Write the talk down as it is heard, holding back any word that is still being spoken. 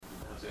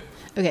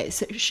Okay,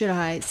 so should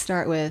I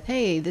start with,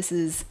 hey,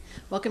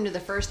 welcome to the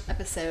first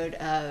episode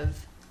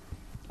of,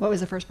 what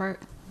was the first part?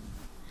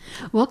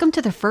 Welcome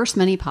to the first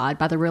MiniPod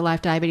by the Real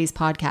Life Diabetes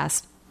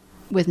Podcast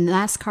with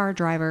Nascar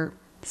driver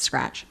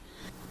Scratch.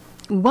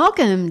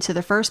 Welcome to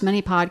the first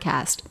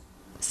MiniPod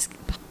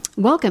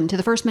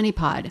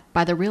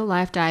by the Real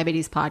Life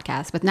Diabetes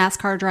Podcast with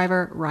NASCAR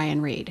driver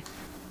Ryan Reed.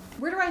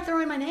 Where do I throw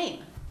in my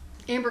name?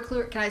 Amber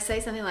Clue. Can I say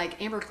something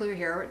like Amber Clue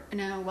here?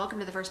 No, welcome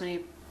to the first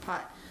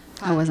MiniPod.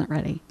 I wasn't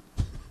ready.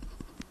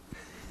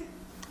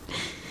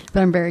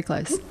 But I'm very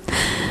close.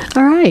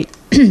 All right.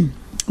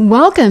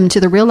 Welcome to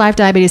the Real Life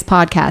Diabetes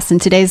Podcast.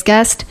 And today's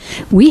guest,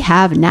 we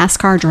have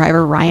NASCAR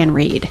driver Ryan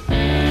Reed. I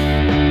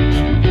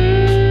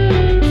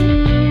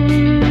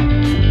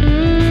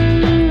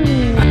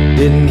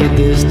didn't get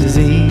this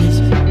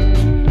disease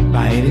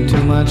by eating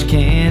too much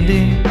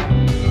candy.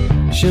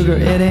 Sugar,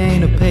 it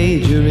ain't a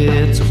pager,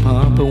 it's a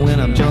pumper. When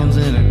I'm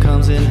jonesing, it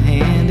comes in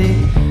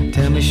handy.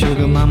 Tell me,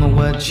 sugar mama,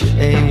 what's your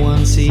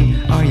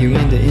A1C? Are you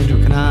into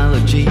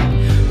endocrinology?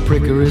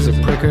 Pricker is a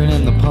pricker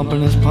and the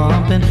pumping is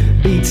pumping.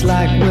 Beats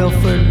like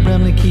Wilford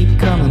Brimley keep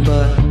coming,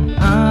 but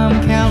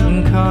I'm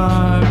counting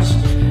carbs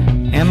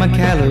and my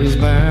calories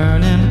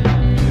burning.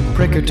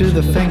 Pricker to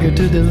the finger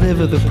to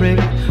deliver the prick.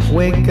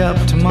 Wake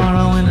up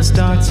tomorrow and it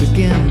starts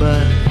again,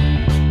 but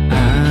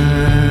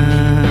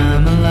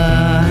I'm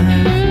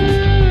alive.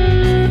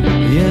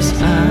 Yes,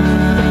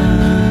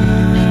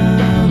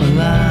 I'm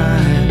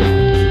alive.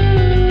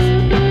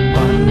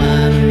 One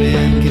minor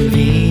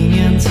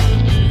inconvenience,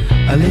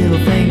 a little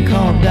thing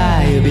called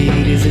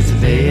diabetes. It's a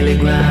daily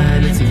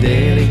grind, and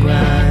it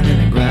grinds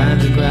and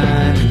grinds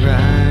and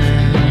grinds.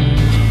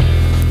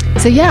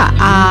 So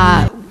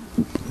yeah,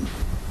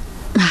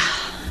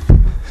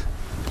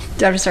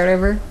 do I have to start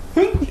over?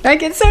 I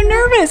get so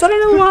nervous. I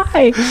don't know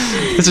why.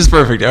 This is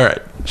perfect. All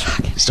right.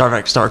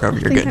 Start over.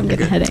 You're good. I'm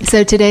getting a headache.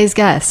 So today's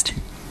guest,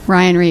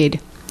 Ryan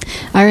Reed.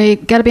 I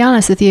got to be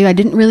honest with you. I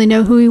didn't really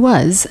know who he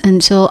was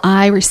until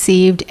I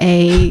received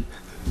a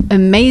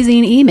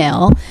amazing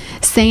email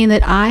saying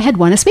that I had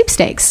won a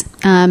sweepstakes.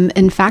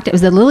 In fact, it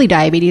was the Lilly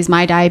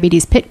My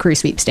Diabetes Pit Crew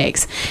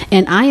Sweepstakes.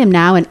 And I am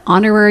now an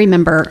honorary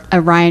member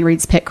of Ryan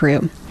Reed's pit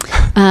crew.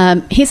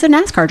 He's a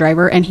NASCAR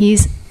driver and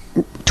he's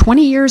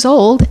 20 years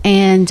old.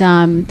 And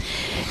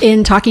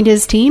in talking to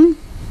his team,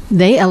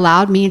 they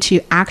allowed me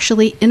to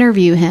actually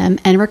interview him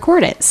and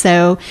record it.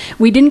 So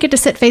we didn't get to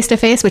sit face to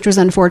face, which was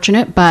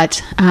unfortunate,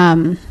 but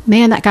man,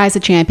 that guy's a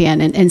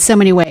champion in so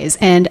many ways.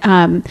 And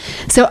I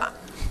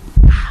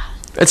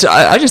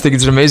just think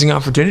it's an amazing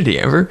opportunity,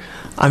 Amber.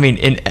 I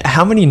mean,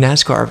 how many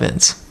NASCAR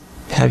events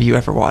have you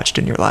ever watched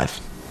in your life?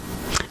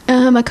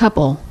 A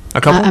couple. A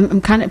couple?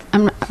 I'm going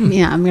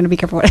to be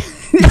careful what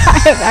I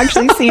have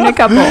actually seen a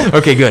couple.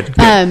 Okay, good.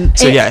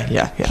 So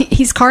yeah.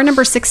 He's car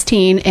number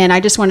 16, and I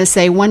just want to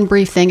say one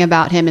brief thing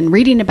about him and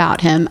reading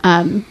about him,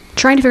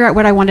 trying to figure out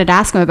what I wanted to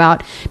ask him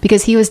about,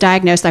 because he was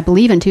diagnosed, I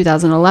believe, in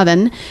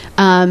 2011.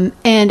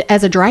 And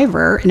as a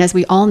driver, and as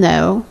we all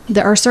know,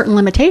 there are certain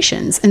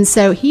limitations. And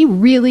so he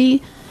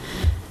really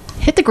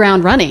hit the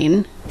ground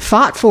running,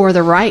 fought for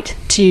the right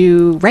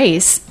to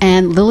race,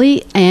 and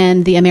Lilly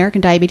and the American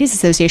Diabetes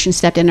Association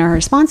stepped in and are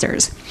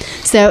sponsors.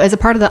 So as a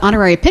part of the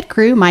honorary pit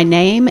crew, my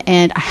name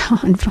and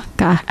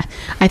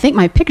I think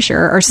my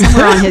picture are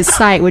somewhere on his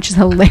site, which is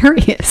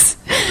hilarious.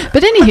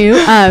 But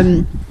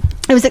anywho,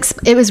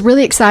 it was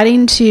really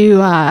exciting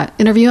to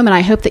interview him, and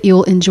I hope that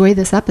you'll enjoy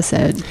this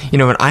episode. You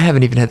know what? I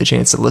haven't even had the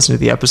chance to listen to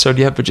the episode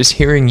yet, but just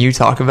hearing you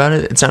talk about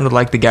it, it sounded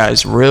like the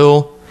guy's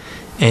real,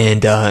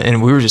 and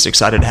we were just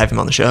excited to have him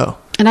on the show.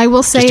 And I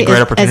will say,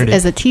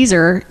 as a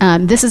teaser,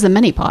 this is a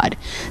MiniPod.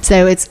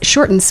 So it's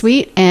short and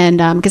sweet. And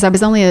because I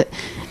was only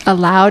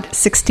allowed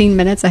 16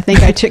 minutes, I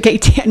think I took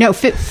 18. No,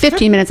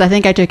 15 minutes, I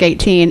think I took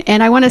 18.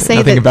 And I want to say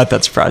nothing about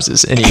that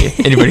surprises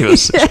anybody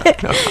who's... No,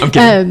 I'm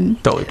kidding.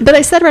 Totally. But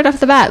I said right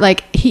off the bat, I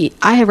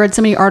have read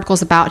so many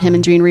articles about him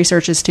and doing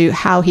research as to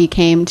how he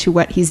came to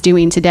what he's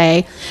doing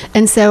today.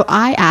 And so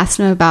I asked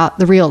him about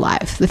the real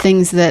life, the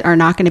things that are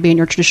not going to be in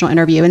your traditional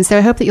interview. And so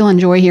I hope that you'll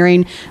enjoy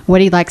hearing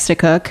what he likes to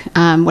cook,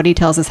 what he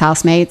tells his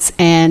housemates,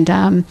 and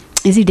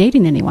is he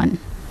dating anyone?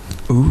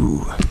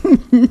 Ooh.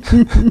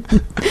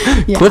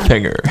 Yeah.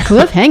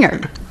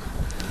 Cliffhanger.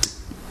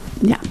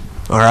 Yeah.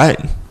 All right.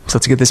 So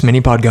let's get this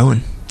MiniPod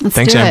going.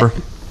 Thanks, Amber.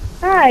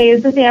 Hi,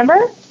 is this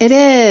Amber? It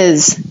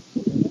is.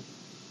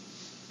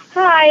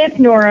 Hi, it's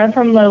Nora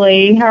from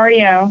Lilly. How are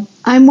you?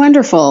 I'm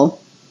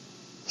wonderful.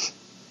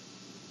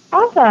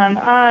 Awesome.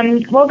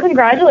 Well,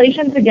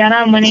 congratulations again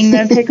on winning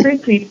the Pit Crew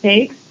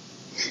Sweepstakes.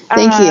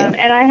 Thank you.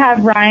 And I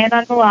have Ryan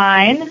on the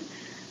line.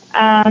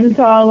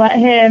 So I'll let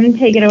him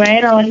take it away,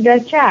 and I'll let you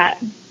guys chat.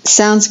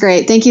 Sounds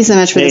great. Thank you so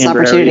much for this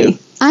Amber, opportunity.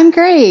 I'm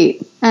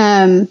great.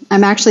 I'm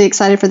actually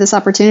excited for this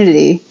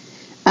opportunity.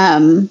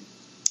 Well,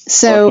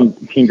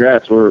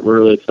 congrats. We're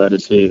really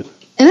excited too.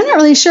 And I'm not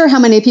really sure how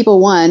many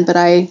people won, but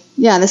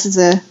this is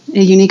a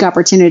unique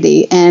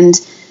opportunity. And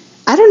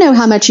I don't know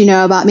how much you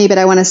know about me, but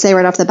I want to say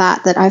right off the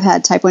bat that I've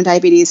had type 1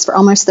 diabetes for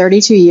almost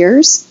 32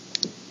 years.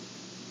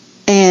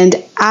 and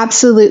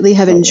absolutely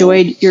have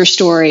enjoyed your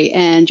story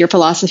and your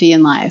philosophy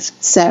in life.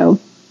 So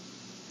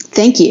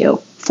thank you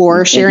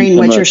for sharing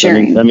what you're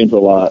sharing. That means a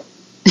lot.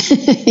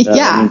 Yeah.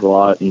 That means a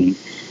lot. And,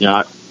 you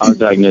know, I was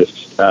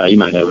diagnosed, you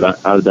might know,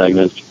 but I was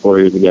diagnosed 4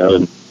 years ago,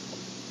 and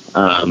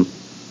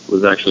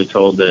was actually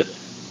told that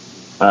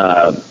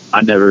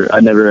I'd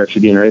never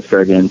actually be in a race car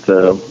again.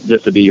 So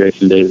just to be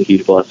racing today is a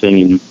huge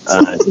blessing. And,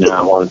 you know,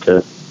 I wanted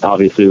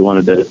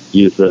to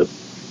use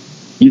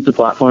the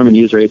platform and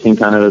use racing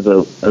kind of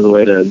as a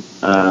way to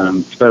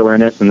spread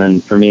awareness. And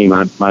then for me,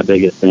 my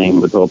biggest thing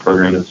with the whole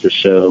program is just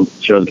show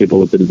the people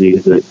with the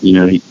disease that, you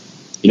know, you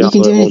don't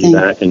have to hold you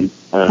back. And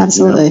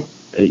absolutely. You know,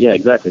 yeah,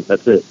 exactly.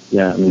 That's it.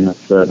 Yeah, I mean,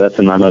 that's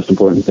my most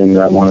important thing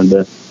that I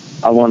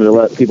wanted to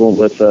let people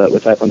with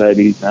type 1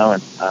 diabetes know,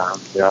 and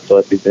you know, I feel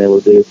like we've been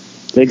able to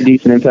make a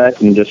decent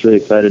impact, and just really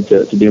excited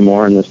to do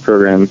more. And this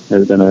program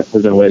has been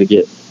a way to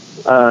get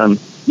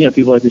you know,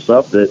 people like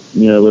yourself that,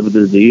 you know, live with the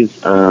disease,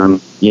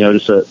 you know,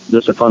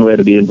 just a fun way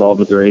to be involved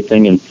with the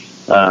racing, and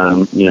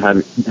you know,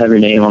 have your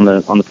name on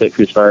the pit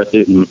crew star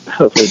suit, and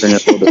hopefully bring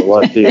us a little bit of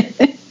luck too.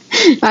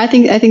 I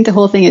think the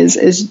whole thing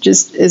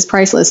is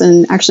priceless,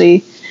 and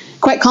actually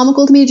quite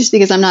comical to me, just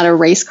because I'm not a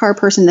race car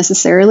person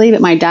necessarily,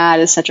 but my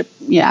dad is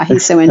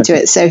he's so into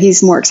it. So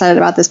he's more excited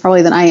about this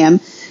probably than I am,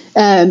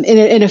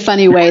 in a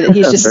funny way, that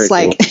he's just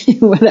like,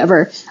 cool.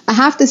 Whatever. I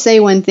have to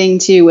say one thing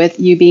too, with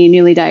you being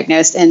newly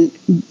diagnosed and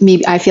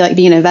me, I feel like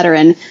being a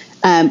veteran,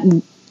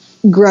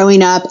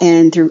 growing up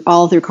and through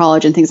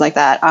college and things like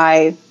that,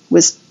 I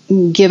was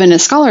given a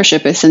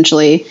scholarship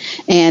essentially,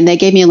 and they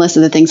gave me a list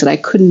of the things that I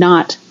could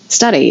not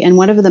study. And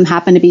one of them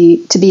happened to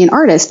be an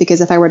artist,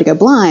 because if I were to go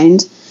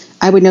blind,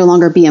 I would no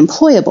longer be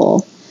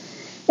employable.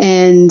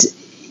 And,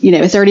 you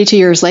know, 32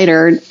 years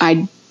later,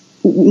 I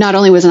not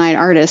only wasn't I an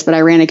artist, but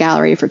I ran a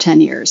gallery for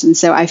 10 years. And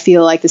so I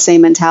feel like the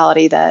same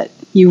mentality that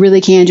you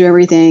really can do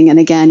everything. And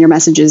again, your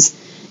message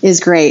is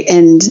great.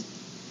 And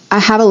I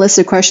have a list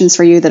of questions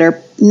for you that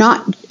are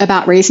not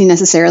about racing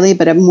necessarily,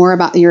 but more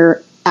about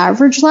your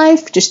average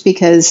life, just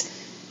because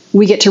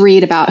we get to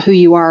read about who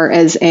you are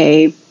as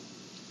an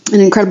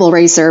incredible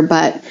racer.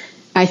 But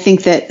I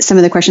think that some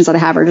of the questions that I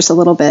have are just a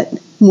little bit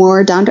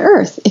more down to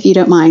earth, if you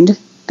don't mind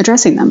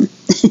addressing them.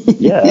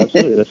 Yeah,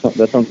 absolutely.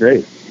 That sounds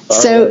great.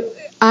 So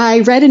I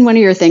read in one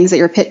of your things that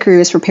your pit crew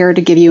is prepared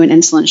to give you an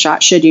insulin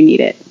shot should you need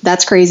it.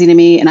 That's crazy to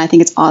me. And I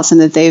think it's awesome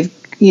that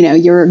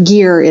your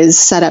gear is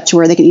set up to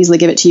where they can easily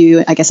give it to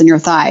you, I guess, in your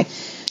thigh.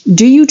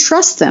 Do you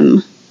trust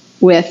them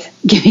with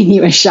giving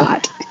you a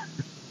shot?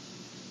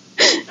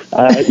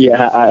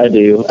 Yeah, I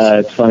do.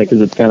 It's funny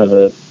because it's kind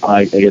of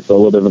I guess a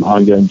little bit of an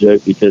ongoing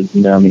joke, because,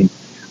 you know, I mean,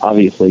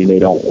 obviously they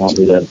don't want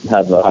me to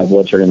have a high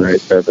blood sugar in the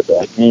race car, but they're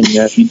like, man, you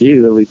know, if you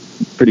do,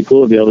 it's pretty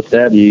cool to be able to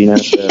stab you, you know.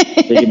 So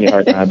they give me a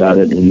hard time about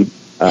it, and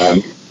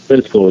but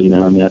it's cool, you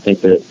know. I mean, I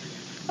think that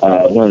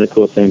one of the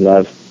coolest things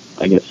I've,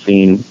 I guess,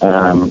 seen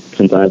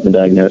since I've been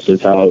diagnosed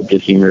is how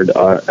good humored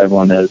most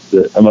everyone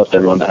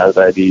that has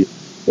diabetes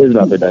is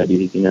about their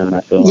diabetes, you know. And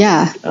I feel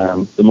like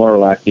the more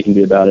relaxed you can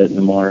be about it, and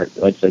the more,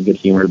 like I said, good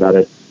humored about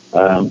it,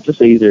 just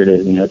the easier it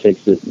is. You know,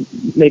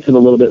 makes it a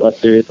little bit less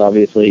serious.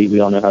 Obviously,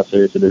 we all know how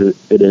serious it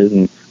is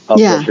and how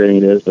frustrating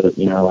it is. But,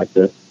 you know, I like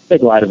to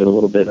make light of it a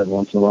little bit every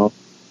once in a while.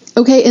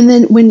 Okay, and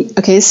then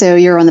so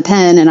you're on the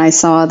pen, and I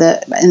saw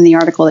that in the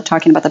article that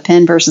talking about the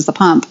pen versus the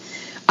pump.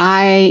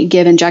 I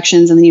give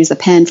injections and then use the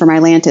pen for my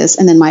Lantus,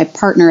 and then my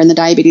partner in the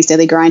Diabetes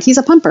Daily Grind, he's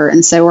a pumper,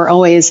 and so we're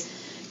always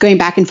going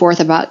back and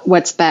forth about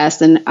what's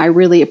best. And I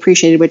really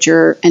appreciated what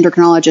your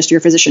endocrinologist,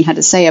 your physician, had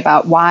to say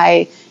about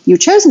why you've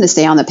chosen to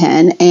stay on the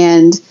pen.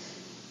 And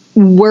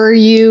were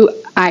you,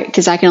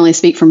 because I can only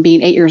speak from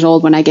being 8 years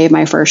old when I gave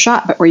my first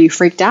shot, but were you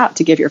freaked out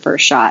to give your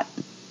first shot?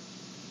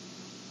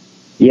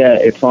 Yeah,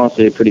 it's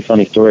honestly a pretty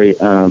funny story.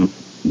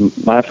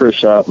 My first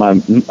shot, I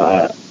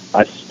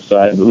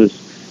was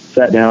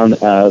sat down,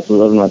 I was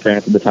living with my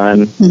parents at the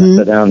time, I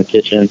sat down in the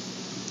kitchen,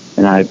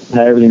 and I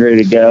had everything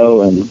ready to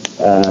go, and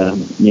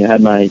you know,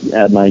 had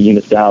my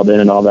units dialed in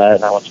and all that,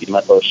 and I wanted to get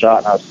my first shot,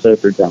 and I was so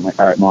freaked out. I'm like,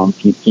 all right, Mom,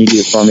 can you do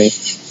this for me?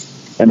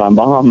 And my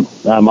mom,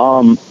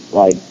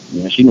 like,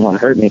 you know, she didn't want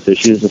to hurt me, so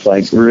she was just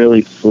like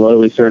really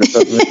slowly starting to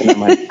focus, and I'm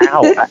like,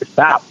 ow,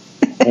 stop.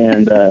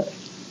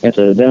 And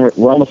so then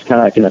we're almost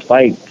kind of like in a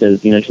fight,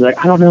 because, you know, she's like,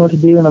 I don't know what to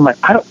do, and I'm like,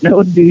 I don't know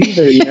what to do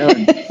either, you know.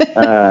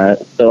 And,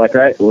 so like,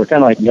 right, we're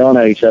kind of like yelling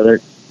at each other.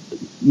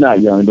 Not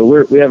yelling, but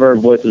we have our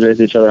voices raised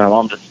to each other, and my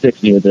mom just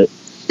sticks me with it.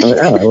 I'm like,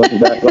 oh, it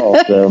wasn't bad at all.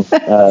 So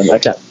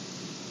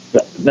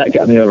that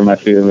got me over my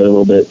fear of it a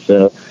little bit.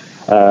 So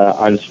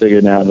I just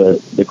figured now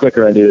the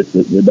quicker I do it,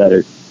 the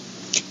better.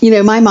 You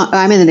know, my mom,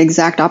 I'm in an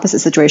exact opposite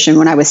situation.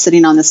 When I was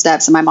sitting on the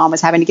steps and my mom was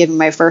having to give me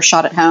my first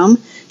shot at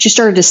home, she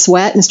started to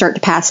sweat and start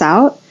to pass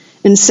out.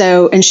 And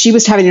she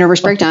was having a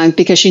nervous breakdown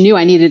because she knew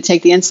I needed to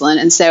take the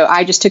insulin. And so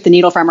I just took the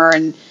needle from her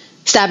and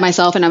stabbed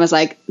myself, and I was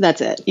like,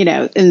 that's it, you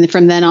know. And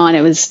from then on,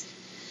 it was,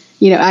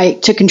 you know, I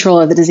took control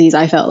of the disease,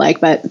 I felt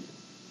like. But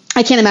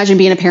I can't imagine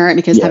being a parent,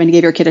 because having to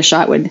give your kid a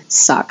shot would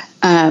suck.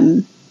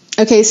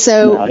 Okay,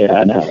 so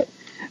I know.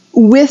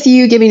 With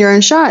you giving your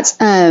own shots,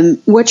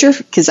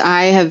 because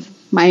I have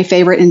my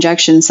favorite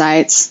injection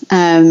sites.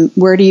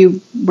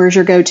 Where's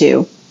your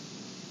go-to?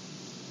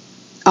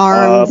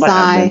 Arm,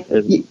 thigh,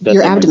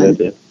 your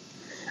abdomen.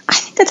 I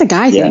think that's a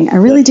guy thing. I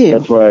really do.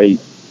 That's where I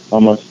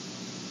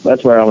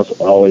almost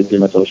always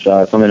give myself a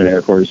shot. If I'm in an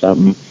airport or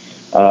something,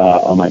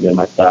 I might get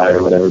my thigh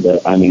or whatever.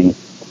 But I mean,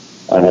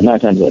 9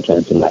 times out of 10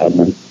 it's in the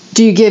abdomen.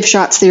 Do you give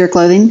shots to your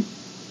clothing?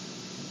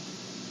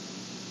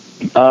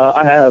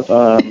 I have,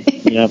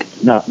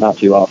 not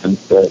too often,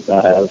 but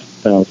I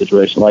have been in a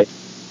situation like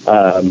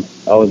I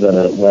was at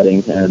a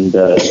wedding and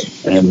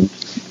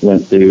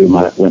went through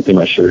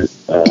my shirt.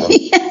 I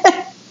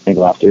think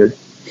last year.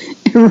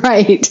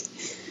 Right.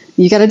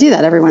 You got to do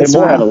that every once in a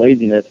while. More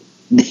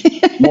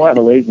out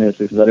of laziness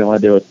because I didn't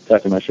want to deal with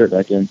tucking my shirt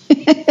back in.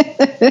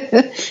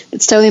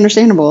 It's totally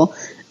understandable.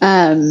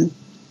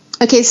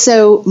 Okay,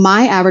 so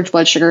my average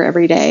blood sugar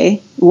every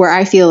day, where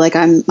I feel like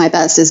I'm my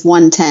best, is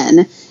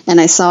 110. And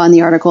I saw in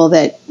the article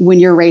that when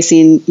you're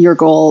racing, your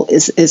goal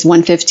is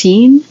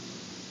 115.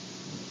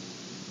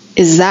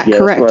 Is that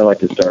correct? That's where I like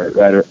to start,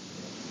 right?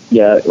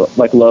 Yeah,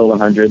 like low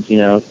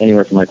 100s,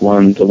 anywhere from like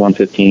 1 to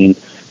 115.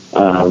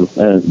 And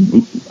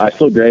I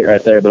feel great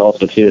right there, but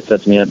also too, it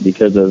sets me up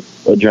because of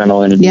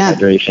adrenaline and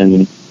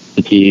dehydration,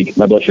 fatigue.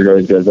 My blood sugar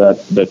always goes up,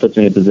 but it puts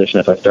me in a position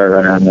if I start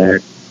right around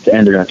there to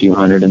end around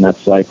 200, and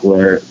that's like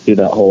where through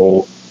the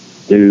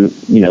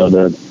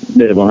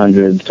mid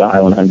 100s to high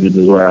 100s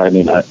is where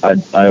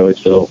I always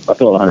feel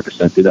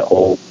 100% through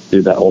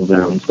that whole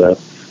zone. So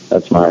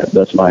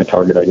that's my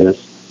target, I guess.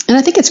 And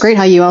I think it's great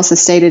how you also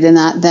stated in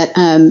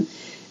that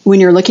when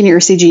you're looking at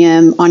your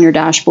CGM on your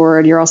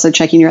dashboard, you're also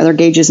checking your other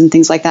gauges and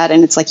things like that.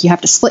 And it's like you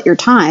have to split your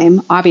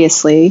time,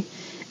 obviously.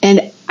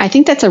 And I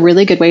think that's a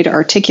really good way to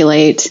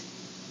articulate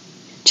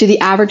to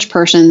the average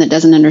person that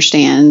doesn't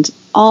understand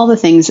all the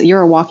things that you're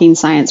a walking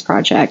science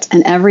project,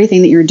 and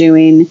everything that you're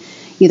doing,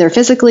 either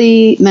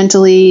physically,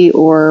 mentally,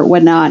 or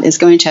whatnot, is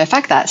going to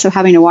affect that. So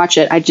having to watch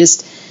it, I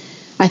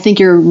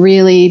think you're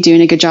really doing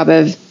a good job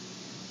of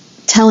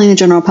telling the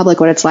general public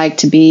what it's like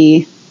to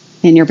be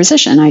in your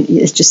position.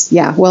 It's just,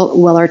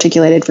 well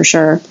articulated for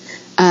sure.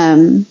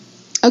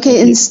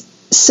 Okay. And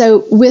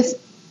so with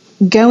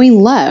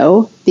going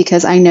low,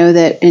 because I know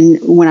that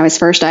when I was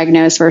first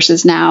diagnosed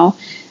versus now,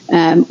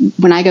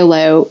 when I go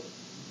low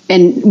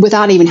and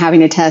without even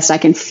having a test, I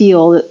can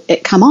feel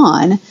it come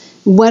on.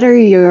 What are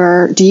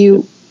you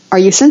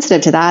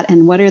sensitive to that?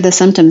 And what are the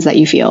symptoms that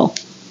you feel?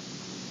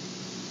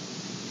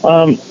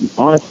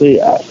 Honestly,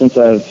 since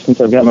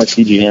I've got my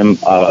CGM,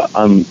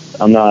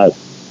 I'm not,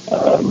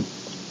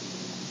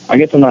 I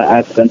guess I'm not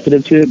as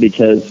sensitive to it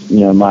because,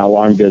 my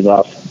alarm goes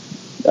off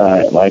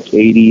at like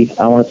 80,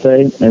 I want to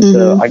say. And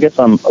so I guess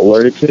I'm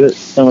alerted to it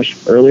so much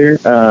earlier.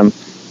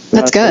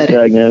 That's good.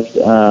 Diagnosed.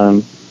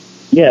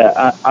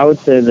 I would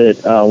say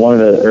that one of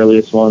the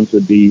earliest ones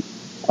would be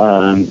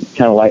kind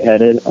of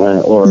lightheaded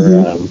or,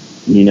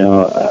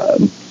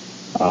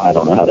 I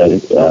don't know how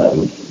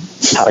to,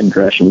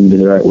 aggression would be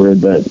the right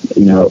word, but,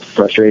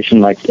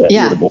 frustration, like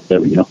irritable.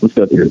 There we go. Let's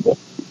go with irritable.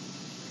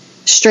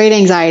 Straight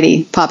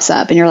anxiety pops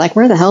up and you're like,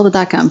 where the hell did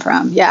that come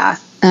from? Yeah.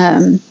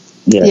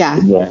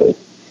 Exactly.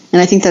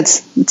 And I think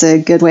that's a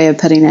good way of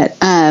putting it.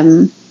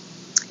 And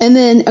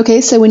then,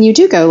 okay, so when you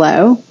do go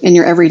low in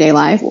your everyday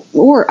life,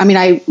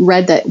 I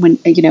read that when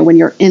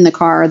you're in the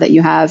car that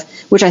you have,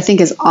 which I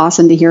think is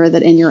awesome to hear,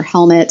 that in your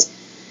helmet,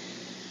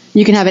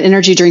 you can have an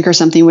energy drink or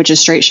something, which is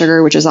straight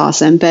sugar, which is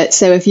awesome. But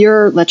so if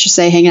you're, let's just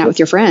say, hanging out with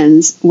your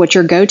friends, what's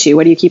your go-to?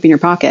 What do you keep in your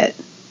pocket?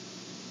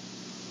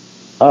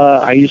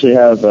 I usually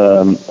have,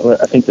 I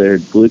think their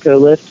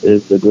Glucolift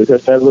is the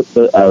glucose tablets,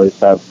 but I always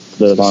have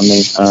those on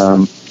me.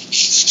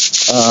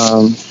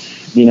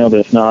 But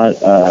if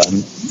not,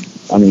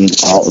 I'll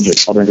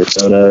drink a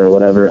soda or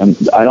whatever.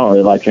 I don't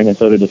really like drinking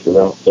soda just because I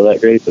don't feel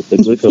that great, but the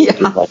Glucolift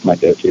is like my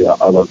go-to.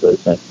 I love those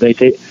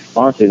things.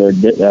 Honestly,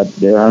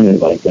 they're on me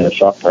like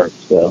shock tarts,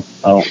 so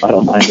I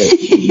don't mind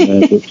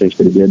it. It tastes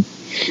pretty good.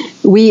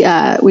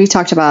 We've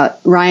talked about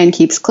Ryan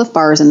keeps Cliff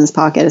Bars in his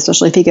pocket,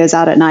 especially if he goes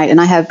out at night. And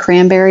I have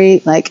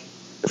cranberry, like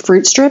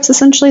fruit strips,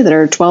 essentially, that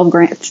are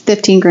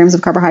 15 grams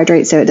of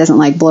carbohydrate, so it doesn't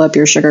like blow up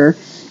your sugar.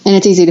 And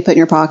it's easy to put in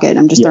your pocket.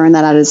 I'm just throwing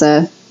that out as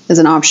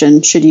an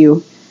option should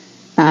you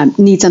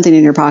need something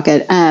in your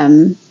pocket.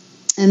 And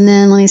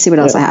then let me see what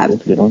else I have.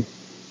 That's a good one.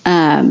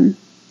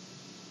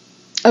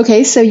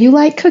 Okay, so you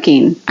like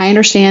cooking. I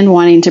understand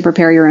wanting to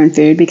prepare your own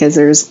food because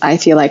there's, I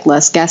feel like,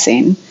 less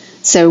guessing.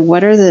 So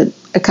what are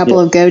a couple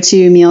of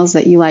go-to meals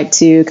that you like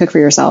to cook for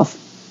yourself?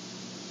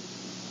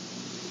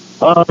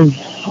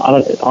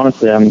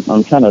 Honestly,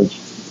 I'm kind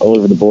of all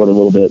over the board a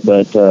little bit,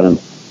 but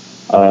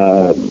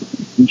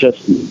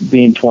just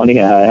being 20,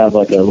 I have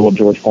like a little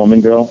George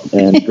Foreman grill,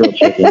 and grilled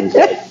chicken is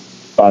like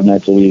 5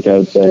 nights a week, I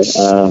would say.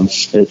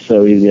 It's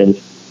so easy.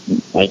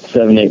 It's like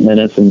 7-8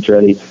 minutes and it's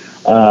ready.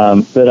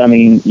 But I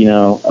mean,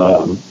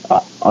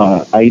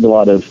 I eat a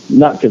lot of,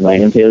 not because I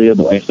am paleo,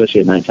 but like,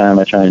 especially at nighttime,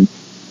 I try and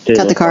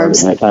cut the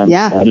carbs at nighttime.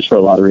 Yeah. Just for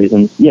a lot of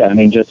reasons. Yeah. I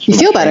mean, just you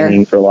feel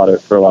better for a lot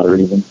of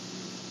reasons.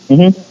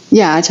 Mm-hmm.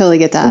 Yeah, I totally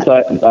get that. So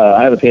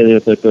I have a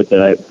paleo cookbook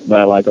that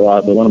I like a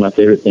lot, but one of my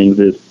favorite things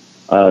is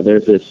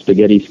there's this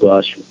spaghetti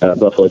squash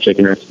buffalo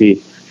chicken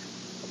recipe,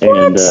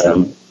 and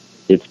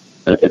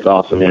it's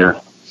awesome. Yeah.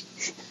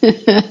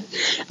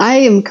 I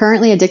am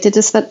currently addicted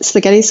to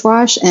spaghetti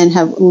squash and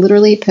have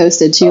literally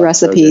posted 2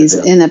 recipes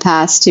in the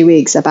past 2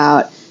 weeks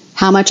about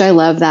how much I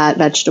love that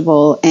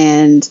vegetable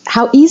and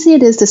how easy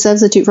it is to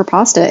substitute for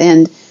pasta.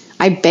 And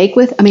I bake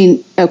with,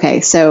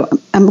 okay, so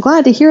I'm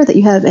glad to hear that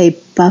you have a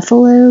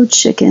buffalo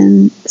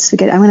chicken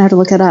spaghetti. I'm going to have to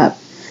look it up.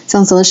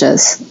 Sounds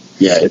delicious.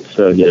 Yeah, it's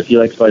so good. If you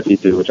like spicy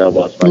food, which I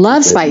love spicy.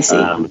 Love spicy.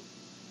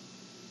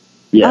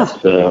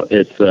 So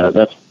it's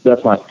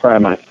that's probably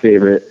my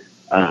favorite.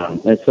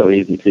 It's so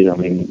easy too. I'll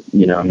have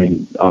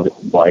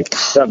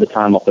the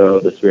time, I'll throw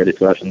the spaghetti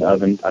squash in the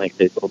oven. I think it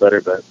tastes a little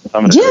better, but if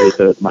I'm going to throw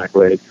it to the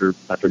microwave for,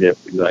 I forget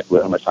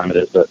exactly how much time it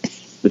is, but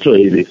it's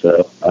really easy.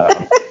 So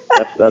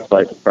that's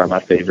probably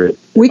my favorite.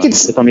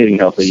 If I'm eating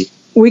healthy.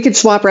 We could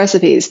swap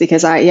recipes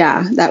because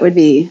that would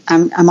be,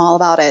 I'm all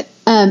about it.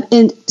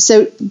 And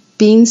so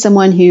being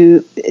someone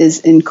who is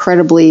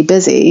incredibly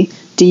busy,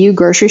 do you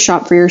grocery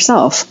shop for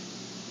yourself?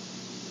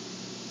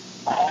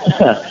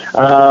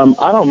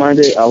 I don't mind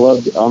it. I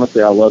love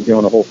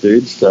going to Whole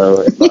Foods.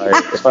 So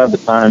if I have the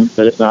time,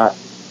 but if not,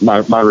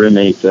 my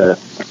roommate will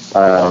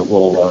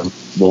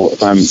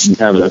if I'm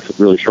having a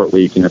really short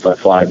week, and if I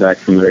fly back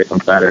from the race on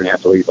Saturday and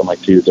have to leave on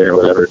like Tuesday or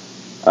whatever,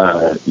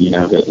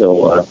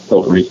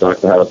 he'll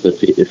restock the house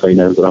if he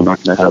knows that I'm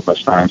not going to have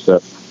much time.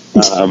 So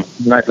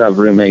it's nice to have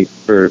a roommate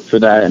for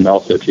that, and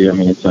also too,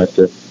 it's nice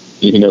to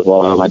he knows a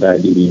lot about my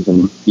diabetes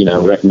and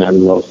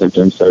recognizes all the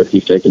symptoms. So if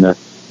he's taking a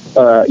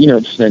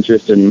just an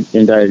interest in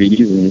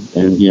diabetes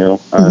and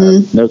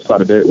knows quite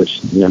a bit,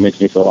 which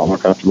makes me feel a lot more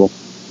comfortable.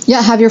 Yeah,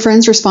 have your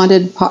friends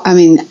responded?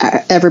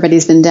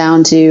 Everybody's been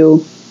down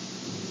to.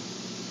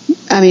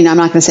 I'm not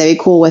going to say be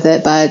cool with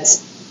it, but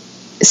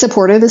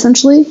supportive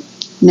essentially.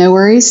 No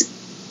worries.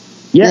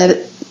 Yeah,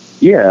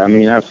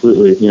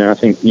 absolutely. I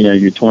think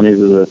your 20s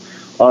is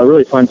a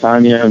really fun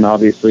time. And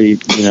obviously,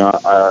 in your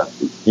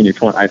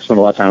 20s, I spend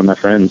a lot of time with my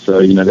friends,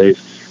 so they've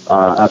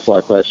asked a lot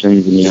of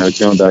questions, and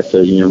going back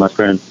to my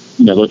friend,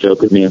 they'll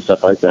joke with me and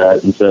stuff like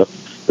that, and so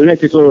it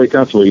makes me feel really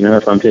comfortable.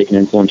 If I'm taking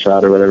an insulin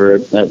shot or whatever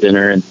at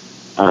dinner and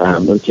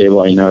at the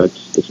table,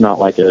 it's not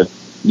like a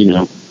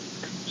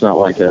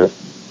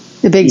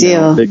big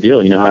deal. Big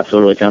deal. I feel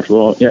really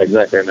comfortable. Yeah,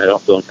 exactly. And I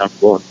don't feel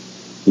uncomfortable.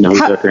 We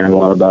joke around a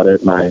lot about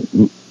it.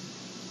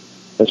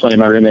 That's funny.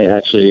 My roommate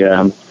actually,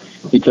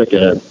 he took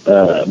a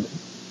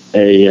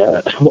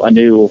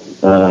new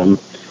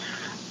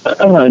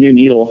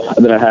needle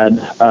that I had,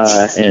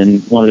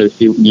 and wanted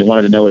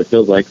to know what it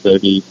feels like. So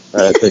he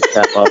took a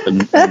cap off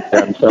and stabbed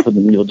himself with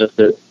the needle just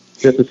to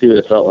see what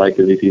it felt like,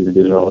 because he's used to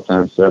do it all the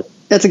time. So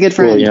that's a good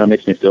friend. It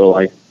makes me feel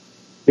like,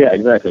 yeah,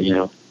 exactly.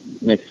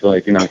 Makes you feel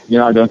like you're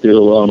not going through it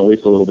alone, at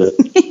least a little bit.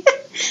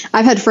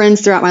 I've had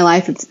friends throughout my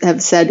life that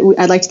have said,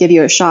 I'd like to give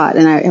you a shot.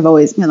 And I have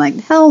always been like,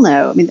 hell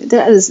no.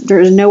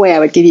 There's no way I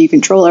would give you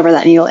control over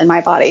that needle in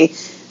my body.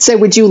 So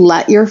would you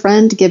let your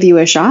friend give you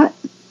a shot?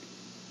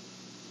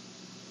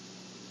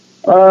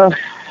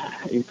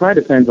 It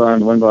probably depends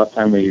on when the last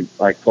time we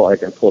pull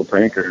a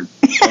prank or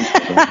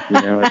something.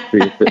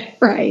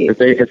 Right.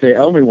 If they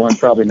owe me one,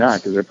 probably not,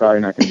 because they're probably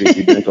not going to be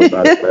too gentle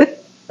about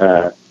it.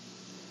 But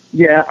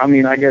yeah,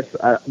 I guess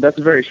that's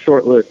a very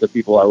short list of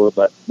people I would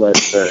let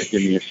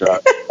give me a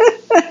shot.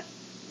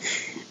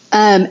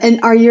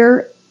 And are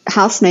your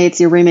housemates,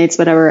 your roommates,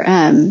 whatever,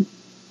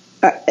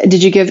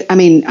 did you give,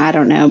 I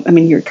don't know,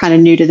 you're kind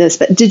of new to this,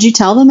 but did you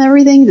tell them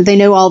everything? Did they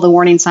know all the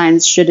warning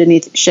signs should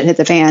any shit hit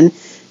the fan?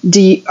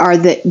 Do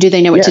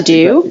they know what to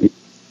do? Exactly.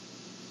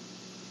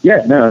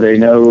 Yeah, no, they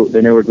know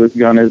where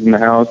glucagon is in the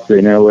house.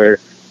 They know where,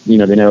 they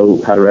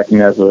know how to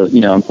recognize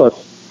and plus,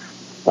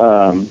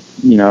 having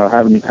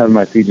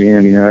my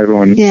CGM,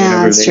 everyone,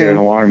 whenever they hear an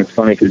alarm, it's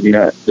funny because,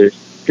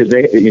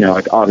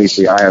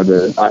 obviously I have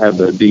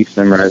the beeps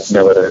memorized,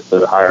 know whether it's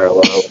a high or a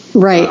low.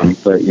 Right.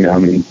 But,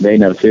 they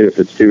know too, if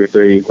it's 2 or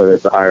 3, whether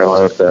it's a high or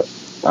low. So,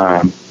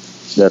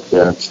 that's,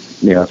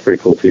 it's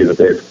pretty cool too that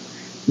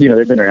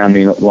they've been around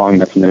me long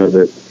enough to know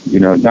that,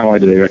 not only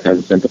do they recognize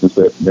the symptoms,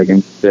 but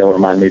they'll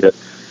remind me that,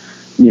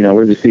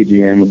 where's the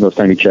CGM, with those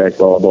time you check,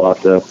 blah, blah, blah.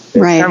 So it's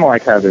kind of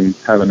like having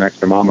an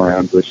extra mom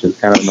around, which is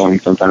kind of annoying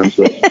sometimes,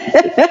 but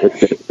it's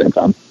good at the same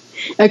time.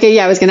 Okay,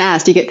 yeah, I was going to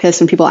ask, do you get pissed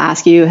when people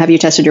ask you, have you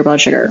tested your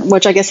blood sugar?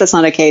 Which I guess that's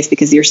not a case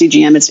because your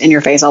CGM is in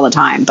your face all the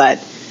time, but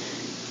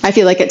I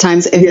feel like at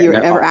times if you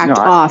ever act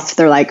off,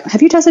 they're like,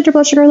 have you tested your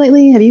blood sugar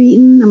lately? Have you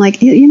eaten? I'm like,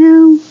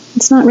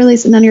 it's not really,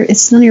 it's none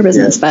of your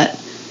business, but...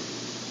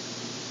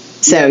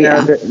 So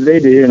they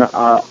do. And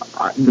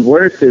the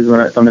worst is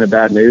when I'm in a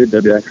bad mood,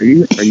 they'll be like, "Are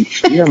you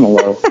on the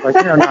low?"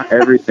 Not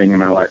everything in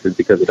my life is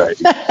because of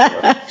diabetes.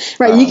 So,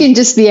 right, you can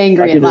just be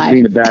angry in life. I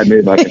can just be in a bad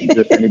mood like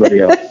just anybody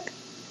else.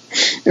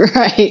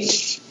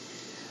 Right.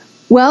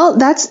 Well,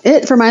 that's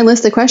it for my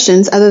list of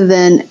questions. Other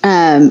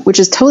than, which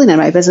is totally none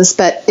of my business.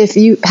 But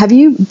have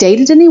you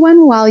dated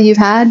anyone while you've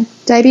had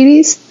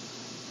diabetes?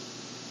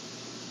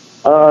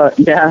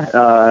 Yeah,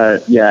 I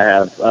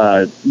have.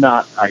 I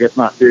guess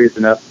not serious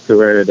enough to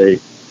where they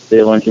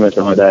they learn too much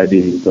on my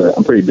diabetes, but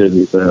I'm pretty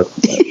busy, so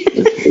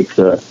it's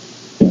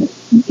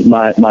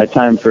my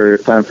time for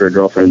a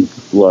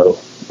girlfriend's low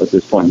at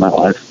this point in my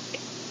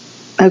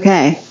life.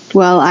 Okay.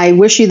 Well, I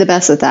wish you the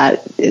best with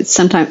that. It's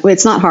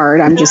not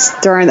hard. I'm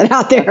just throwing that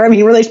out there. I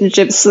mean,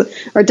 relationships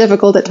are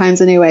difficult at times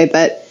anyway,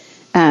 but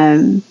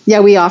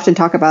we often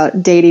talk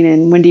about dating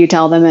and when do you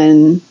tell them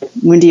and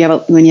when you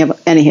have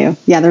anywho.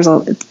 Yeah, there's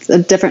a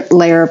different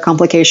layer of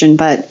complication,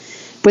 but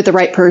with the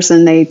right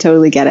person, they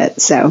totally get it.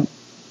 So,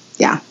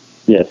 yeah.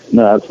 Yes,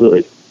 no,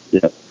 absolutely.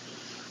 Yeah.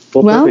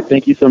 Well, perfect.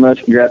 Thank you so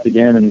much. Congrats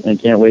again, and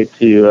can't wait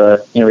to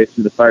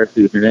see the fire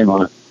suit with your name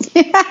on it.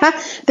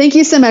 Thank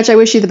you so much. I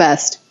wish you the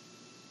best.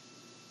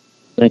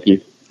 Thank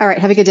you. All right.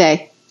 Have a good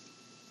day.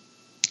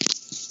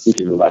 You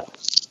too. Bye.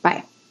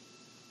 Bye.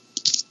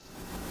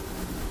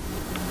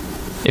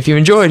 If you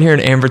enjoyed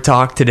hearing Amber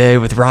talk today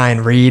with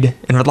Ryan Reed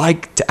and would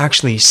like to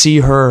actually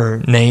see her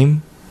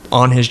name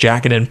on his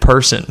jacket in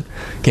person,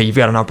 okay, you've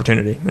got an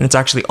opportunity. And it's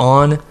actually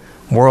on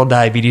World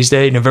Diabetes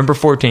Day, November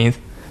 14th,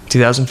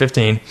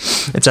 2015.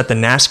 It's at the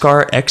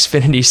NASCAR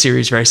Xfinity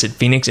Series race at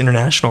Phoenix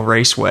International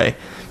Raceway.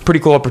 Pretty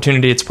cool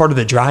opportunity. It's part of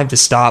the Drive to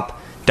Stop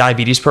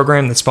Diabetes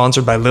program that's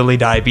sponsored by Lilly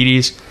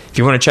Diabetes. If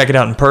you want to check it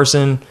out in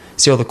person,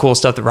 see all the cool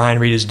stuff that Ryan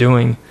Reed is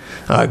doing,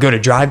 go to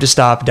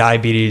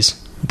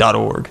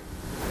drivetostopdiabetes.org.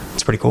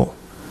 It's pretty cool.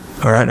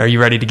 All right, are you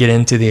ready to get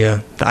into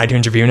the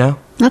iTunes review now?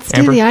 Let's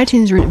Amber? do the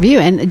iTunes review.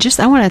 And just,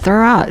 I want to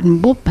throw out,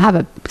 and we'll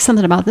have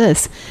something about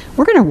this.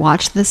 We're going to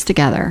watch this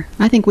together.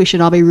 I think we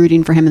should all be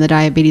rooting for him in the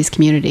diabetes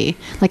community.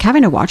 Like,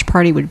 having a watch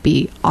party would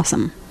be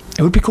awesome.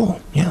 It would be cool.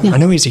 Yeah. I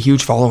know he's a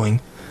huge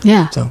following.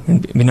 Yeah. So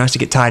it'd be nice to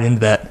get tied into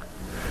that.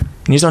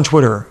 And he's on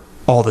Twitter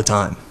all the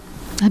time.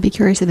 I'd be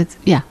curious if it's,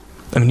 yeah.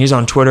 I mean, he's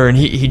on Twitter, and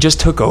he just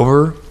took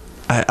over.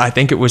 I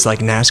think it was like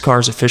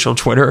NASCAR's official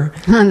Twitter.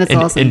 That's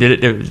awesome. And did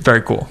it. It was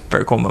very cool.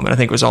 Very cool moment. I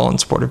think it was all in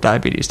support of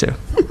diabetes, too.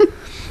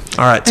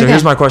 All right, so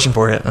here's my question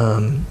for you.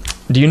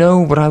 Do you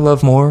know what I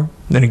love more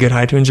than a good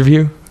iTunes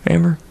review,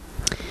 Amber?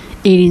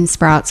 Eating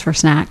sprouts for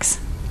snacks.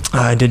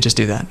 I did just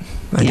do that.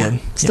 I did.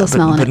 Still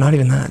smelling but it. not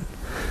even that.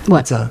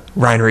 What? It's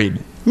Ryan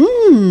Reed.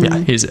 Yeah,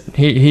 he's it.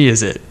 He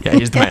is it. Yeah,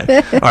 he's the man.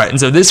 All right, and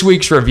so this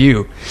week's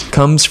review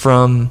comes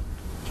from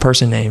a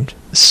person named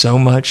So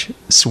Much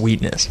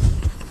Sweetness.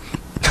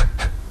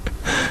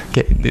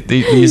 Okay,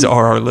 these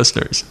are our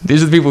listeners.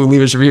 These are the people who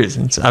leave us reviews.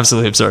 It's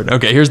absolutely absurd.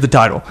 Okay, here's the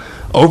title.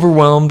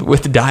 Overwhelmed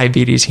with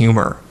Diabetes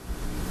Humor.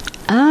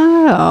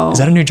 Oh. Is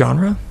that a new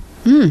genre?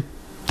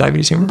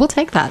 Diabetes humor? We'll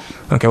take that.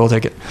 Okay, we'll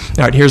take it.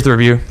 All right, here's the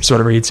review. This is what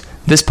it reads.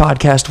 This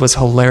podcast was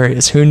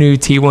hilarious. Who knew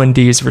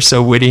T1Ds were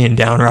so witty and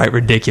downright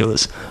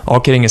ridiculous? All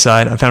kidding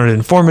aside, I found it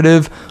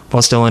informative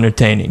while still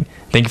entertaining.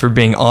 Thank you for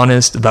being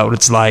honest about what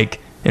it's like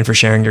and for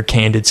sharing your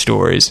candid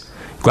stories.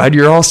 Glad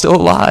you're all still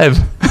alive.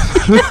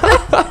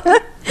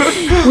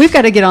 We've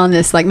got to get on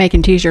this, like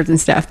making t-shirts and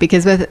stuff,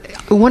 because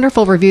with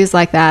wonderful reviews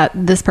like that,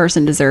 this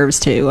person deserves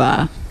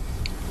to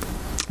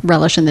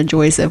relish in the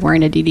joys of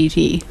wearing a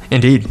DDT.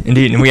 Indeed.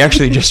 And we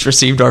actually just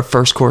received our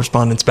first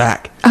correspondence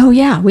back. Oh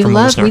yeah, we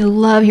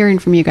love hearing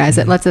from you guys.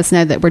 It lets us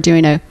know that we're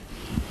doing I'm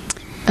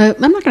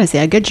not going to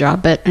say a good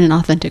job, but an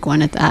authentic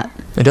one at that.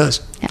 It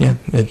does. Yeah.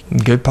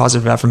 Good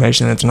positive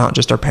affirmation. It's not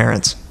just our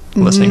parents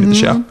listening to the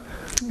show.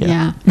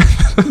 Yeah.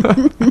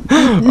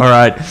 All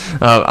right.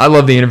 I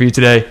love the interview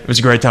today. It was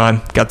a great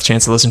time. Got the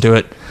chance to listen to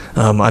it.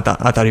 I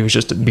thought he was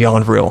just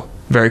beyond real.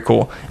 Very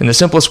cool. And the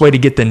simplest way to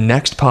get the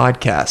next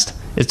podcast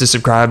is to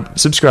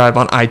subscribe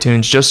on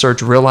iTunes. Just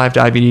search Real Life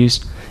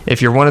Diabetes.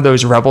 If you're one of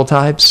those rebel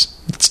types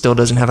that still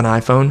doesn't have an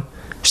iPhone,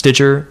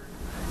 Stitcher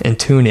and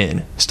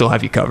TuneIn still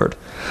have you covered.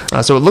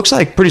 So it looks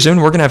like pretty soon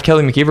we're going to have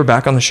Kelly McKeever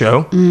back on the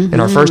show in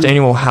our first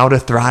annual How to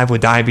Thrive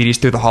with Diabetes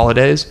Through the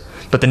Holidays.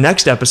 But the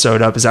next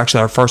episode up is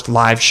actually our first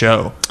live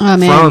show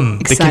from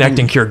the Connect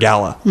and Cure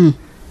Gala.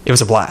 It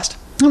was a blast.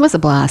 It was a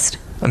blast.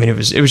 I mean, it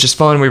was just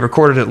fun. We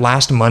recorded it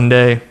last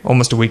Monday,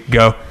 almost a week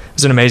ago. It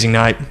was an amazing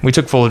night. We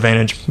took full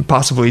advantage,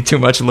 possibly too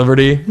much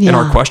liberty in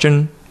our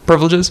question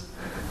privileges,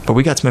 but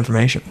we got some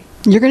information.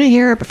 You're going to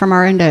hear from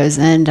our endos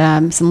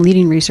and some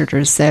leading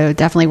researchers, so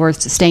definitely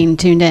worth staying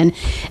tuned in.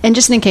 And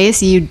just in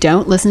case you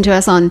don't listen to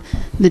us on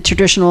the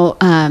traditional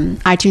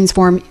iTunes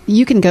form,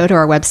 you can go to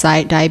our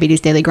website,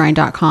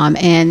 diabetesdailygrind.com,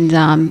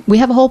 and we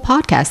have a whole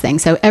podcast thing.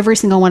 So every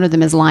single one of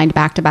them is lined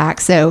back to back,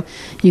 so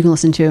you can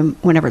listen to them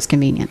whenever it's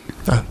convenient.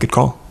 Good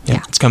call.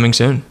 Yeah, it's coming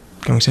soon.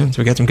 So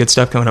we got some good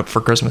stuff coming up for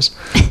Christmas.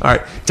 All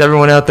right, to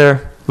everyone out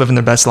there living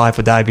their best life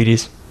with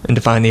diabetes and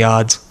defying the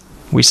odds,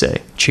 we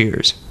say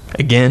cheers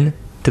again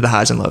to the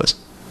highs and lows.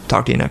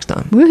 Talk to you next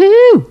time.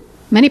 Woohoo!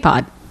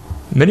 MiniPod.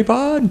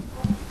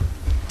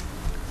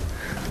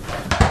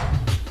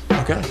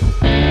 Okay.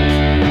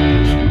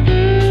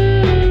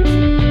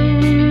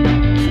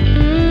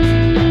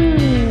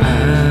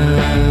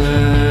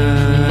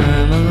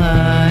 I'm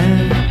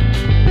alive.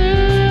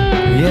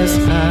 Yes,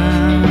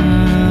 I'm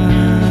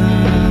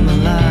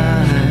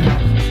alive.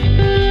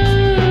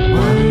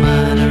 One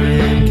minor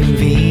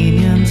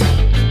inconvenience,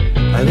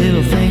 a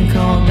little thing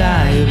called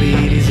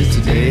diabetes. It's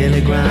a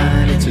daily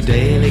grind, and it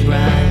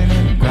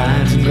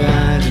grinds and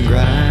grinds and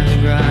grinds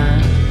and grinds.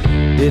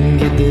 Didn't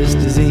get this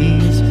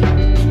disease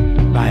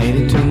by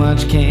eating too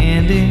much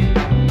candy.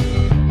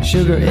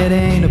 Sugar, it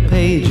ain't a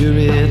pager,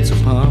 it's a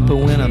pumper.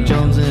 When I'm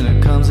jonesing,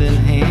 it comes in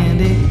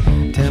handy.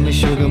 Tell me,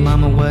 sugar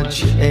mama, what's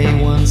your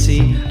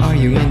A1C? Are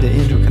you into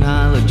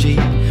endocrinology?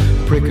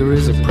 Pricker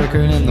is a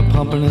pricker and the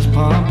pumping is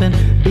pumping.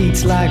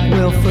 Beats like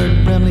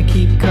Wilford Brimley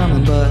keep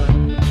coming, but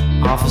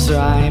officer,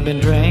 I ain't been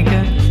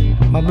drinking.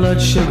 My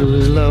blood sugar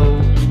is low.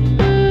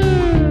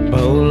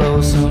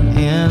 Bolo some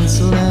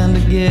insulin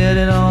to get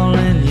it all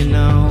in, you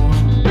know.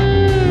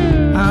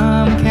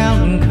 I'm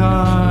counting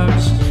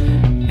carbs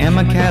and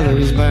my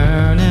calories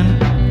burning.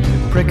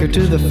 Pricker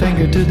to the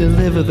finger to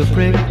deliver the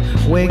prick.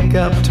 Wake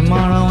up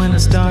tomorrow and it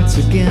starts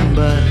again,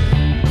 but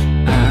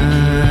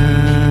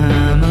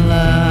I'm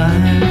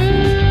alive.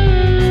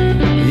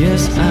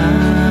 Yes,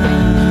 I'm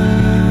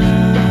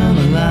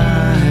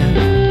alive.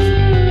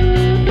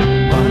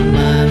 One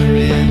minor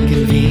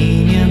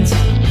inconvenience,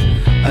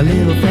 a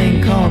little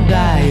thing called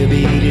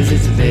diabetes.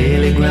 It's a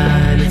daily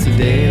grind, it's a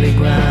daily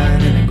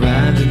grind, and it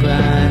grinds and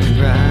grinds and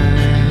grinds.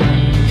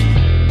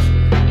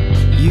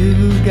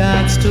 You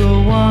got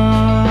to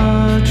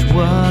watch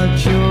what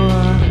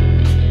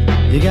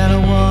you gotta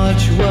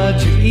watch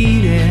what you're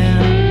eating.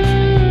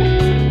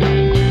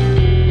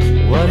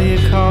 What do you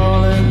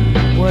call it?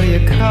 What do you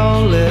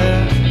call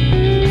it?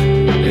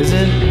 Is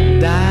it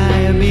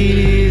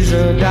diabetes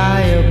or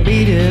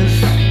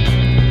diabetes?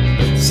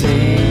 Let's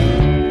see.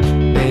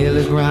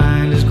 Daily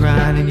grind is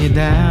grinding you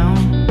down.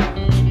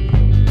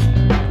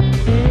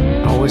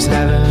 Always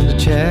having to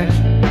check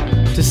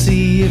to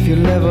see if your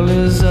level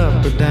is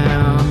up or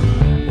down.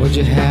 What'd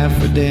you have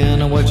for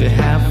dinner? What'd you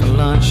have for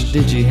lunch?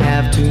 Did you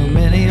have too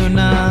many or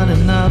not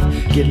enough?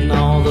 Getting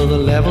all of the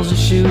levels to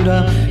shoot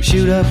up,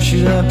 shoot up,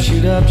 shoot up,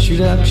 shoot up,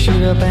 shoot up,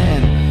 shoot up,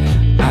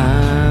 and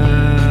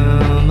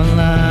I'm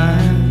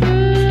alive.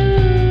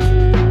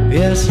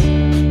 Yes,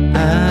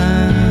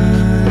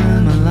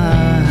 I'm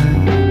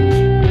alive.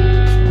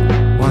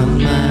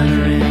 One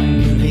minor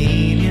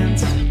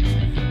inconvenience,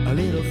 a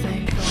little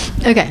thing.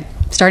 Okay,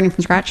 starting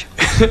from scratch.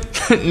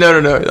 No.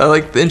 I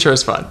like the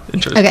intro's fine.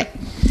 Okay.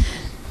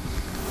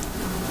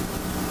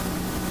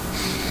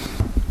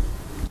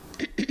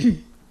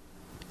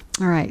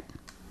 All right,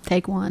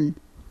 take one.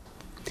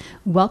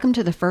 Welcome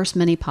to the first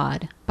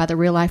MiniPod by the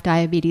Real Life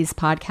Diabetes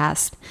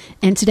Podcast.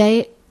 And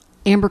today,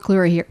 Amber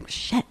Kluwer here.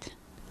 Shit.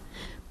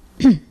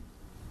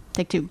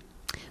 Take two.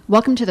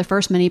 Welcome to the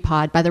first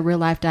MiniPod by the Real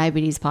Life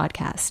Diabetes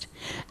Podcast.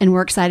 And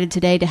we're excited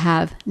today to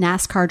have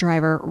NASCAR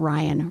driver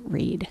Ryan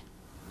Reed.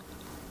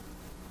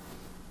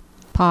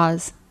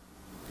 Pause.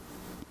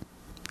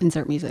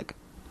 Insert music.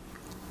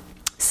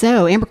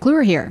 So, Amber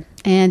Kluwer here,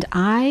 and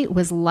I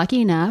was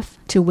lucky enough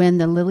to win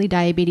the Lilly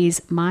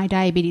Diabetes My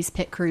Diabetes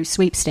Pit Crew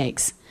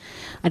Sweepstakes.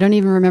 I don't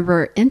even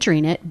remember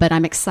entering it, but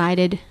I'm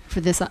excited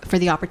for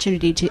the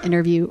opportunity to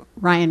interview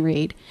Ryan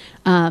Reed.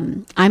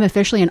 I'm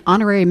officially an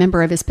honorary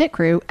member of his pit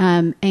crew,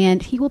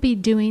 and he will be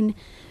doing...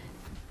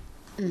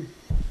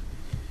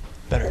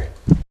 Better.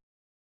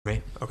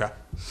 Me? Okay.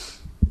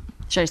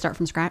 Should I start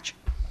from scratch?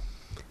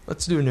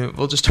 Let's do a new...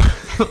 We'll just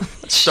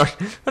start...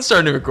 let's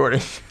start a new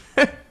recording.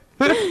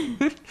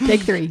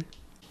 Take three.